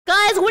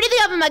guys, what do you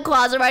think I have in my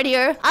closet right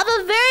here? I have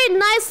a very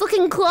nice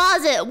looking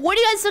closet. What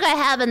do you guys think I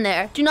have in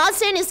there? Do not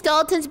say any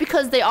skeletons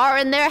because they are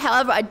in there.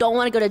 However, I don't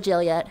want to go to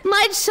jail yet.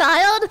 My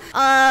child?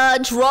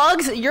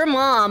 Drugs? Your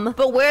mom.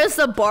 But where's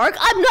the bark?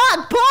 I'm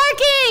not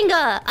barking!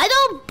 I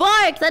don't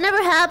bark. That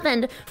never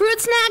happened. Fruit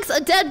snacks?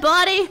 A dead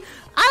body?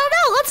 I don't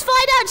know. Let's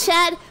find out,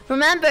 Chad.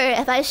 Remember,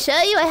 if I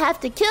show you, I have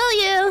to kill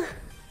you.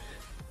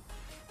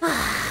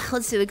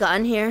 Let's see what we got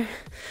in here.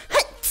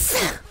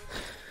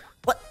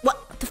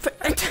 What the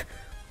frick?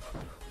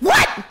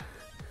 What?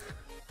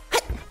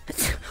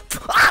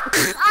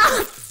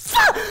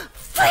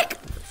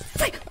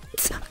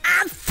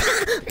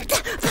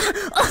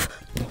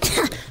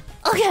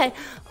 Okay.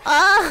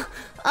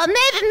 Maybe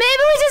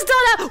we just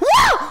don't have.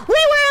 Whoa! Wait,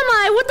 where am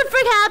I? What the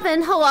frick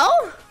happened? Hello?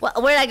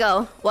 Where'd I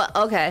go? What?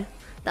 Okay.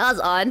 That was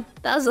odd.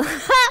 That was.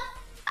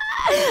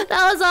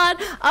 That was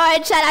odd. All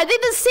right, Chad. I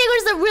think the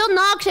secret's the real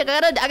knock check.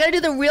 I gotta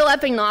do the real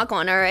epic knock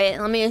on. All right.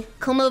 Let me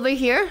come over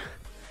here.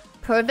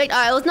 Perfect. All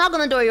right. Let's knock on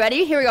the door. You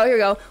ready? Here we go. Here we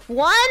go.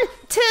 1,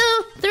 2,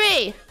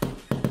 3.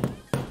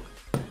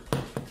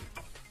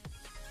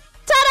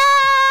 Ta-da!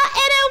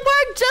 And it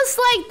worked just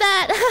like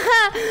that.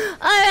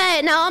 All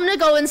right. Now I'm gonna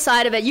go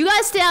inside of it. You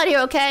guys stay out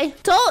here, okay?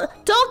 Don't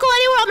go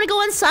anywhere. I'm gonna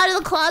go inside of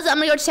the closet. I'm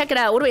gonna go check it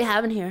out. What do we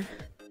have in here?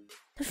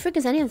 The frick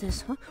is any of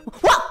this? What?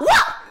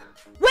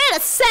 Wait a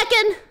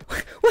second!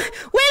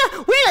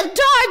 Wait a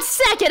dark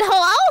second!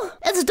 Hello?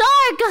 It's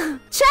dark!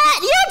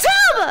 Chat!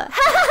 YouTube!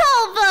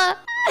 Help!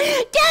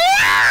 Get me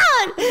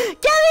out!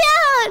 Get me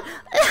out!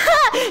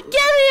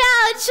 Get me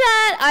out,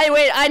 chat!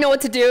 Wait, I know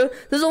what to do.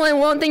 There's only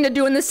one thing to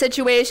do in this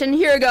situation.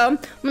 Here we go. I'm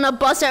gonna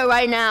bust it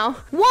right now.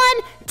 1,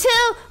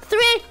 2,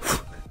 3.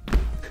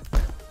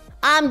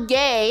 I'm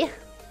gay.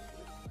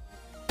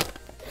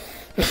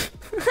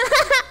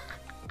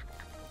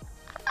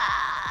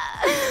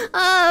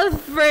 Oh,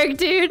 frick,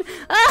 dude.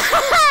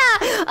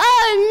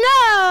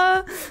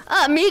 Oh,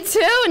 no. Me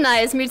too?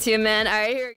 Nice. Me too, man. All right, here.